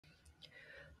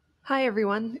Hi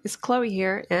everyone, it's Chloe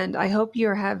here, and I hope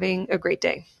you're having a great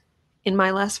day. In my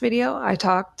last video, I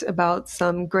talked about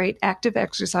some great active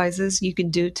exercises you can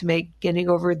do to make getting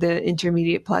over the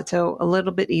intermediate plateau a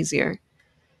little bit easier.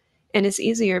 And it's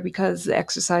easier because the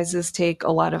exercises take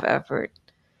a lot of effort.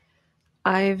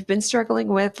 I've been struggling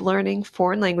with learning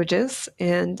foreign languages,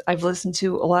 and I've listened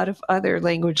to a lot of other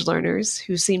language learners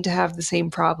who seem to have the same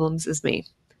problems as me.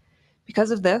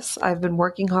 Because of this, I've been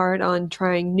working hard on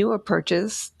trying new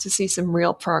approaches to see some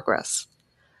real progress.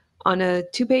 On a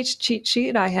two-page cheat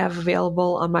sheet I have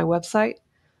available on my website,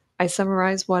 I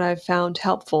summarize what I've found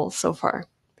helpful so far.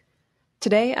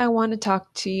 Today, I want to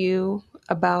talk to you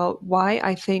about why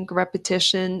I think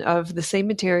repetition of the same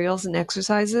materials and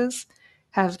exercises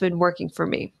have been working for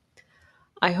me.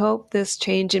 I hope this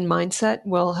change in mindset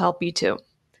will help you too.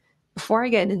 Before I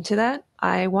get into that,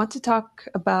 I want to talk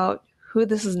about who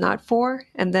this is not for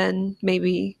and then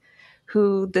maybe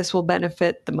who this will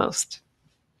benefit the most.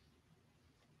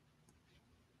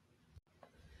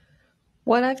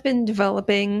 What I've been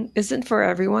developing isn't for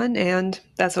everyone, and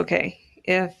that's okay.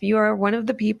 If you are one of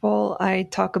the people I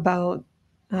talk about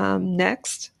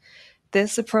next,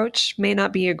 this approach may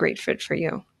not be a great fit for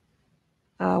you.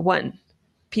 One,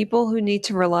 people who need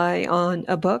to rely on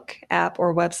a book, app,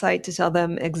 or website to tell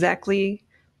them exactly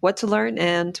what to learn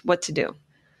and what to do.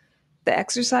 The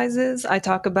exercises I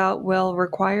talk about will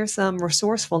require some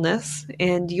resourcefulness,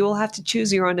 and you will have to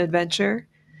choose your own adventure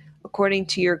according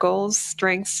to your goals,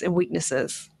 strengths, and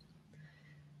weaknesses.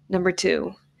 Number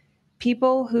two,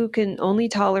 people who can only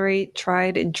tolerate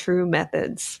tried and true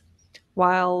methods.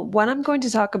 While what I'm going to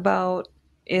talk about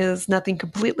is nothing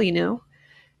completely new,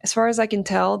 as far as I can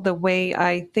tell, the way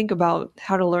I think about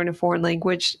how to learn a foreign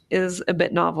language is a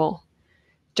bit novel.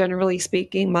 Generally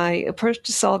speaking, my approach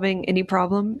to solving any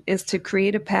problem is to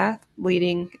create a path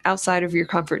leading outside of your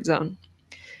comfort zone.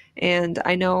 And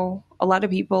I know a lot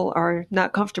of people are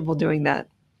not comfortable doing that.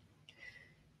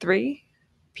 Three,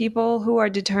 people who are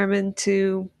determined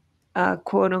to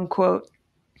quote unquote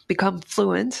become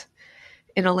fluent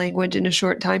in a language in a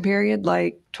short time period,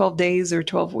 like 12 days or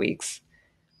 12 weeks.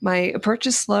 My approach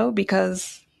is slow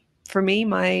because for me,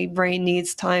 my brain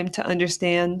needs time to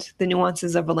understand the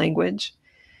nuances of a language.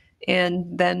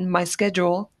 And then my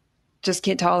schedule just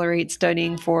can't tolerate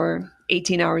studying for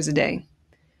 18 hours a day.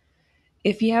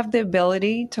 If you have the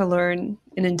ability to learn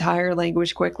an entire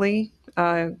language quickly,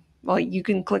 well, you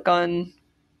can click on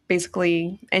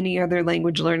basically any other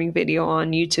language learning video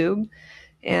on YouTube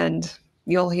and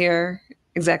you'll hear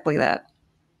exactly that.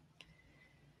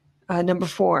 Number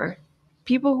four,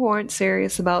 people who aren't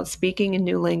serious about speaking a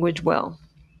new language well.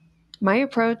 My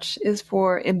approach is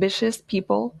for ambitious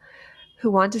people who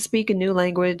want to speak a new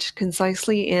language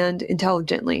concisely and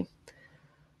intelligently.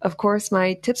 Of course,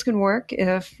 my tips can work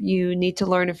if you need to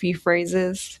learn a few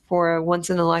phrases for a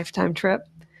once in a lifetime trip,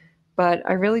 but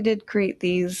I really did create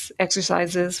these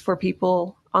exercises for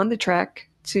people on the track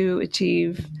to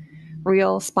achieve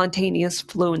real spontaneous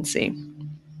fluency.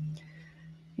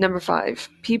 Number five,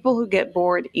 people who get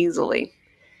bored easily.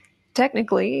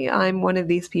 Technically, I'm one of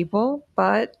these people,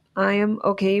 but I am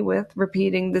okay with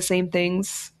repeating the same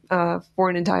things for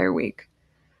an entire week.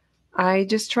 I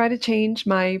just try to change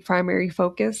my primary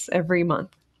focus every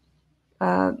month,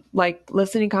 like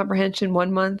listening comprehension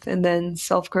one month and then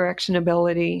self correction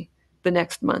ability the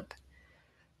next month.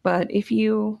 But if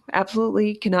you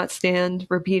absolutely cannot stand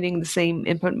repeating the same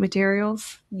input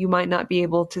materials, you might not be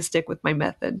able to stick with my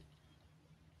method.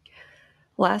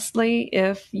 Lastly,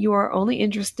 if you are only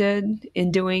interested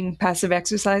in doing passive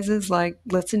exercises like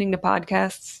listening to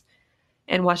podcasts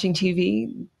and watching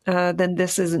TV, then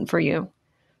this isn't for you.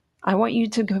 I want you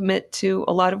to commit to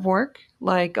a lot of work,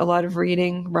 like a lot of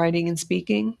reading, writing, and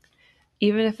speaking,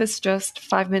 even if it's just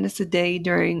 5 minutes a day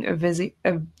during a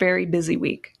very busy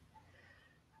week.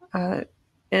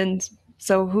 And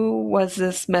so, who was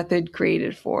this method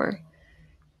created for?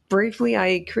 Briefly,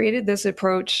 I created this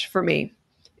approach for me,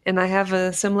 and I have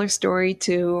a similar story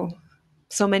to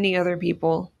so many other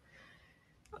people.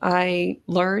 I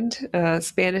learned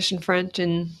Spanish and French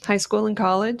in high school and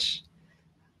college.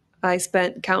 I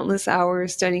spent countless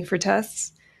hours studying for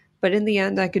tests, but in the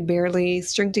end, I could barely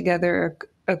string together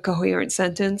a coherent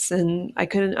sentence, and I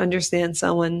couldn't understand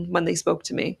someone when they spoke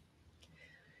to me.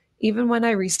 Even when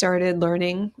I restarted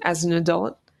learning as an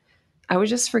adult, I would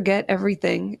just forget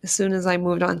everything as soon as I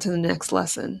moved on to the next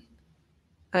lesson.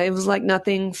 It was like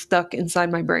nothing stuck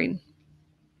inside my brain.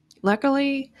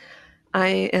 Luckily,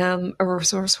 I am a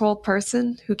resourceful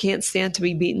person who can't stand to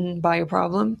be beaten by a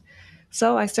problem,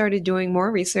 so I started doing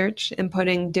more research and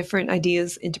putting different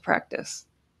ideas into practice.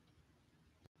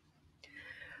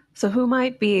 So, who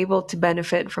might be able to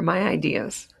benefit from my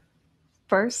ideas?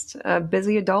 First, a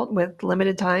busy adult with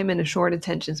limited time and a short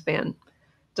attention span,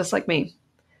 just like me.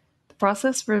 The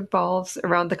process revolves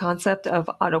around the concept of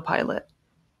autopilot.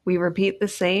 We repeat the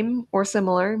same or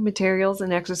similar materials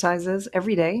and exercises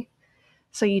every day,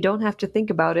 so you don't have to think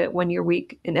about it when your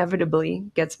week inevitably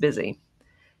gets busy.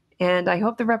 And I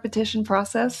hope the repetition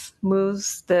process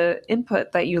moves the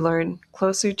input that you learn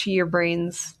closer to your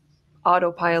brain's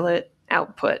autopilot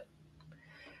output.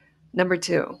 Number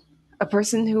two, a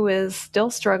person who is still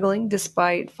struggling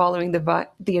despite following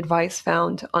the advice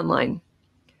found online.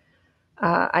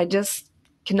 I just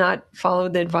cannot follow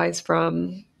the advice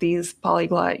from these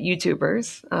polyglot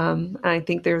YouTubers. And I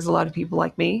think there's a lot of people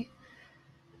like me.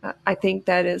 I think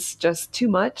that is just too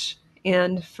much.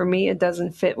 And for me, it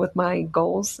doesn't fit with my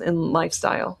goals and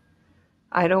lifestyle.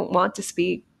 I don't want to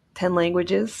speak 10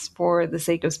 languages for the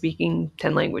sake of speaking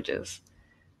 10 languages.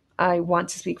 I want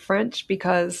to speak French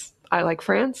because I like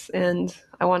France and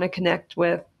I want to connect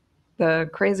with the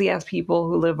crazy ass people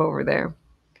who live over there.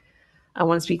 I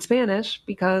want to speak Spanish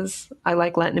because I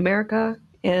like Latin America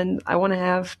and I want to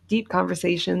have deep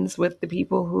conversations with the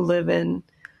people who live in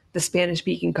the Spanish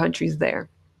speaking countries there.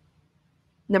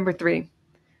 Number three,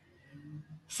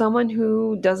 someone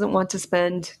who doesn't want to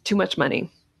spend too much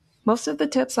money. Most of the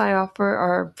tips I offer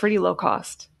are pretty low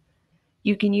cost.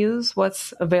 You can use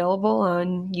what's available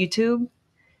on YouTube.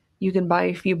 You can buy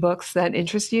a few books that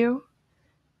interest you.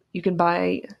 You can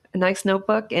buy a nice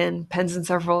notebook and pens in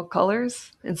several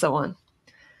colors, and so on.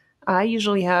 I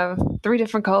usually have 3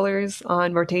 different colors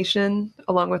on rotation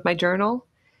along with my journal,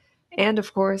 and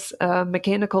of course, a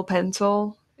mechanical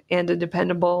pencil and a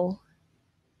dependable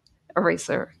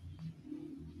eraser.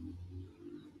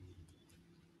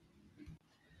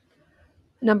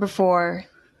 Number four,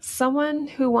 someone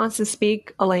who wants to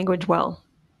speak a language well,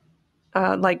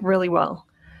 like really well.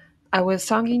 I was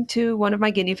talking to one of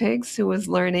my guinea pigs who was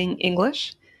learning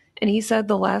English, and he said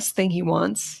the last thing he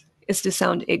wants is to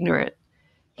sound ignorant.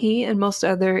 He and most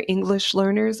other English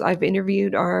learners I've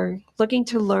interviewed are looking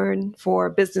to learn for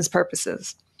business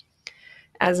purposes,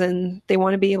 as in they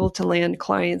want to be able to land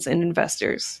clients and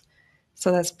investors.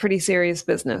 So that's pretty serious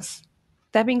business.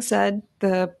 That being said,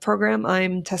 the program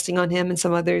I'm testing on him and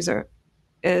some others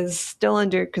is still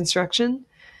under construction.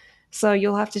 So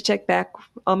you'll have to check back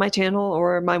on my channel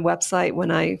or my website when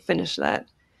I finish that.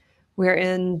 We're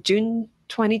in June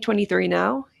 2023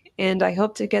 now, and I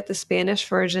hope to get the Spanish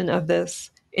version of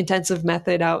this intensive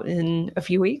method out in a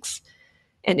few weeks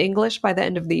and English by the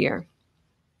end of the year.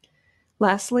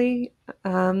 Lastly,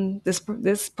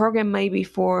 this program may be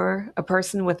for a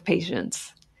person with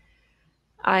patience.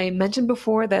 I mentioned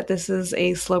before that this is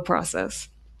a slow process.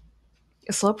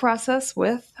 A slow process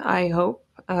with, I hope,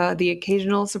 the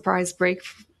occasional surprise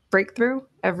breakthrough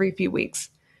every few weeks.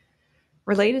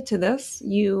 Related to this,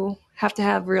 you have to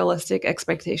have realistic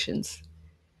expectations.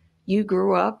 You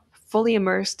grew up fully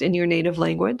immersed in your native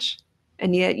language,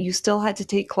 and yet you still had to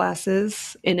take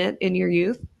classes in it in your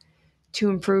youth to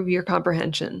improve your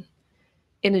comprehension.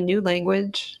 In a new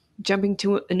language, jumping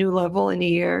to a new level in a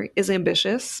year is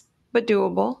ambitious, but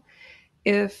doable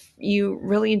if you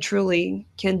really and truly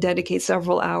can dedicate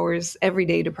several hours every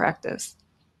day to practice.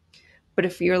 But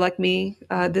if you're like me,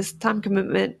 this time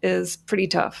commitment is pretty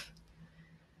tough.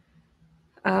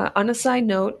 On a side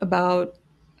note about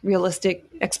realistic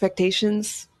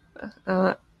expectations,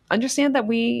 uh, understand that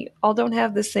we all don't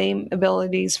have the same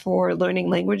abilities for learning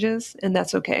languages, and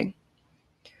that's okay.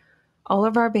 All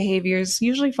of our behaviors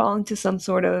usually fall into some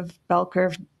sort of bell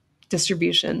curve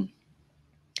distribution.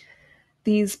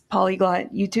 These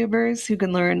polyglot YouTubers who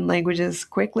can learn languages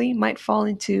quickly might fall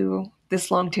into this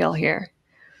long tail here,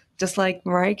 just like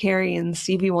Mariah Carey and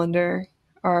Stevie Wonder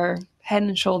are head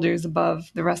and shoulders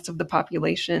above the rest of the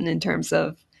population in terms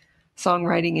of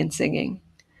songwriting and singing.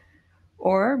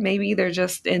 Or maybe they're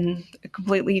just in a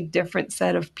completely different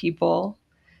set of people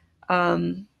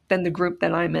than the group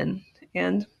that I'm in,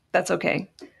 and that's okay.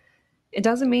 It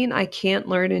doesn't mean I can't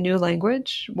learn a new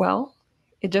language well.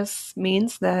 It just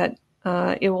means that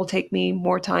it will take me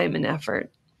more time and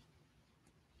effort.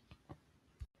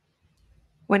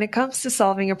 When it comes to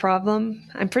solving a problem,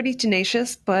 I'm pretty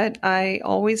tenacious, but I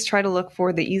always try to look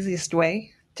for the easiest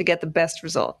way to get the best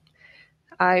result.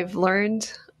 I've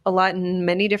learned a lot in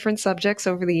many different subjects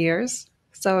over the years,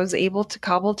 so I was able to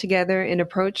cobble together an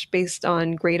approach based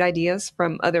on great ideas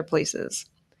from other places.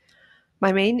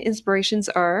 My main inspirations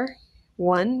are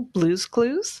 1. Blues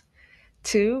Clues,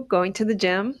 2. Going to the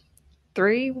gym,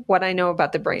 3. What I know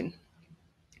about the brain.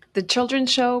 The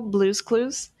children's show Blues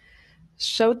Clues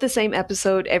showed the same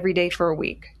episode every day for a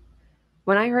week.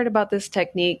 When I heard about this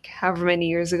technique however many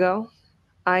years ago,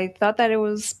 I thought that it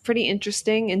was pretty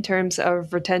interesting in terms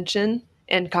of retention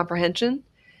and comprehension,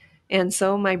 and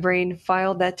so my brain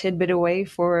filed that tidbit away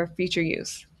for future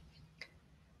use.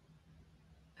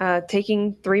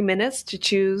 Taking 3 minutes to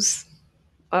choose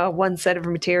one set of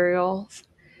materials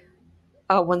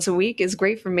once a week is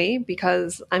great for me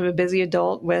because I'm a busy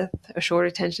adult with a short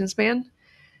attention span.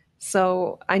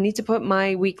 So I need to put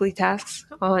my weekly tasks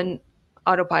on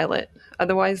autopilot,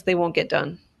 otherwise, they won't get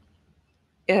done.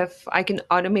 If I can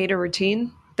automate a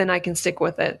routine, then I can stick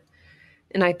with it.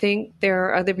 And I think there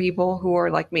are other people who are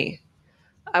like me.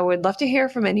 I would love to hear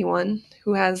from anyone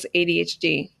who has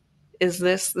ADHD. Is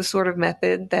this the sort of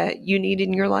method that you need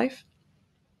in your life?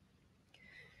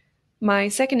 My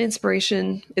second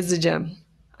inspiration is the gym.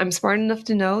 I'm smart enough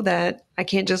to know that I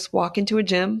can't just walk into a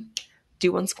gym,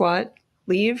 do one squat,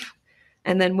 leave,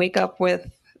 and then wake up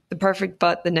with the perfect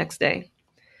butt the next day.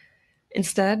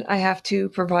 Instead, I have to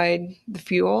provide the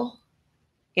fuel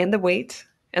and the weight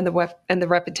and the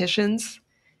repetitions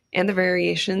and the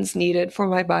variations needed for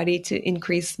my body to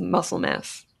increase muscle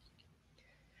mass.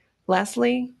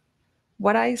 Lastly,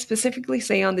 what I specifically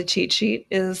say on the cheat sheet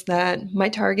is that my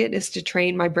target is to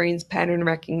train my brain's pattern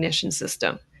recognition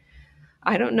system.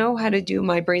 I don't know how to do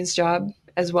my brain's job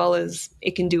as well as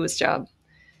it can do its job.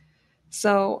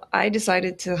 So I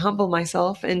decided to humble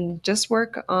myself and just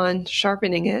work on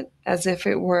sharpening it as if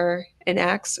it were an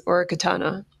axe or a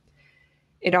katana.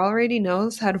 It already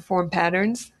knows how to form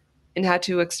patterns and how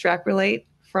to extrapolate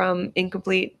from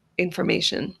incomplete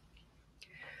information.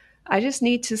 I just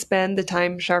need to spend the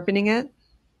time sharpening it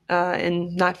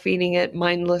and not feeding it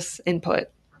mindless input.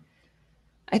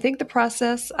 I think the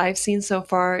process I've seen so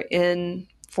far in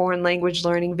foreign language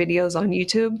learning videos on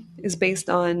YouTube is based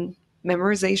on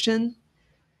memorization,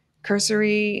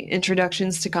 cursory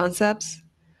introductions to concepts,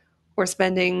 or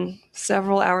spending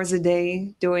several hours a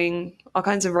day doing all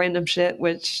kinds of random shit,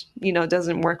 which,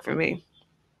 doesn't work for me.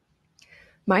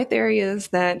 My theory is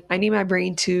that I need my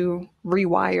brain to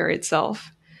rewire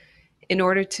itself in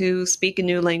order to speak a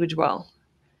new language well.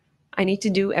 I need to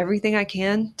do everything I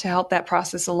can to help that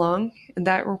process along, and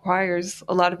that requires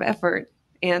a lot of effort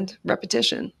and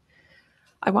repetition.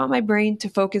 I want my brain to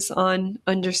focus on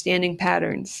understanding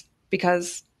patterns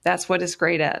because that's what it's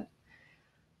great at.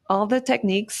 All the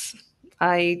techniques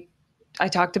I I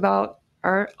talked about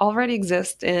are already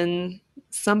exist in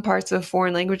some parts of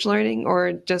foreign language learning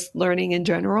or just learning in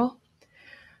general.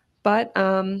 But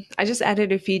I just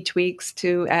added a few tweaks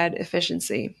to add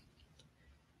efficiency.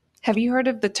 Have you heard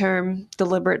of the term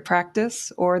deliberate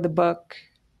practice or the book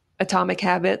Atomic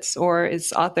Habits or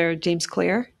its author James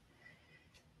Clear?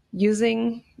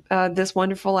 Using this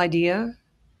wonderful idea,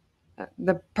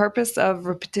 the purpose of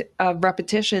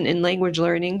repetition in language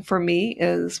learning for me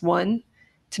is one,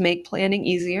 to make planning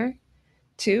easier,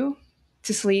 two,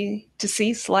 to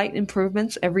see slight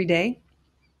improvements every day,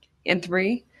 and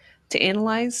three, to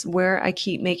analyze where I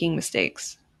keep making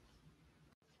mistakes.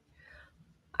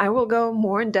 I will go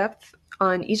more in depth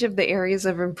on each of the areas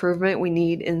of improvement we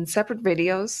need in separate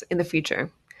videos in the future.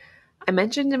 I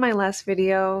mentioned in my last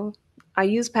video, I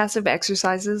use passive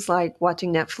exercises like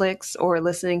watching Netflix or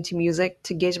listening to music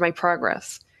to gauge my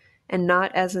progress, and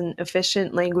not as an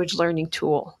efficient language learning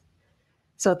tool.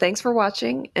 So thanks for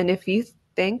watching, and if you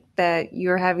think that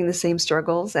you're having the same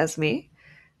struggles as me,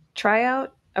 try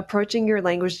out approaching your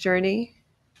language journey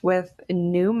with a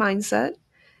new mindset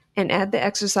and add the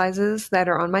exercises that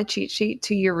are on my cheat sheet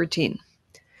to your routine.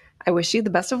 I wish you the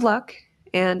best of luck,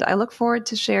 and I look forward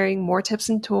to sharing more tips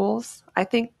and tools I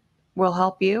think will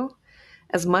help you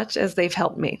as much as they've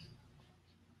helped me.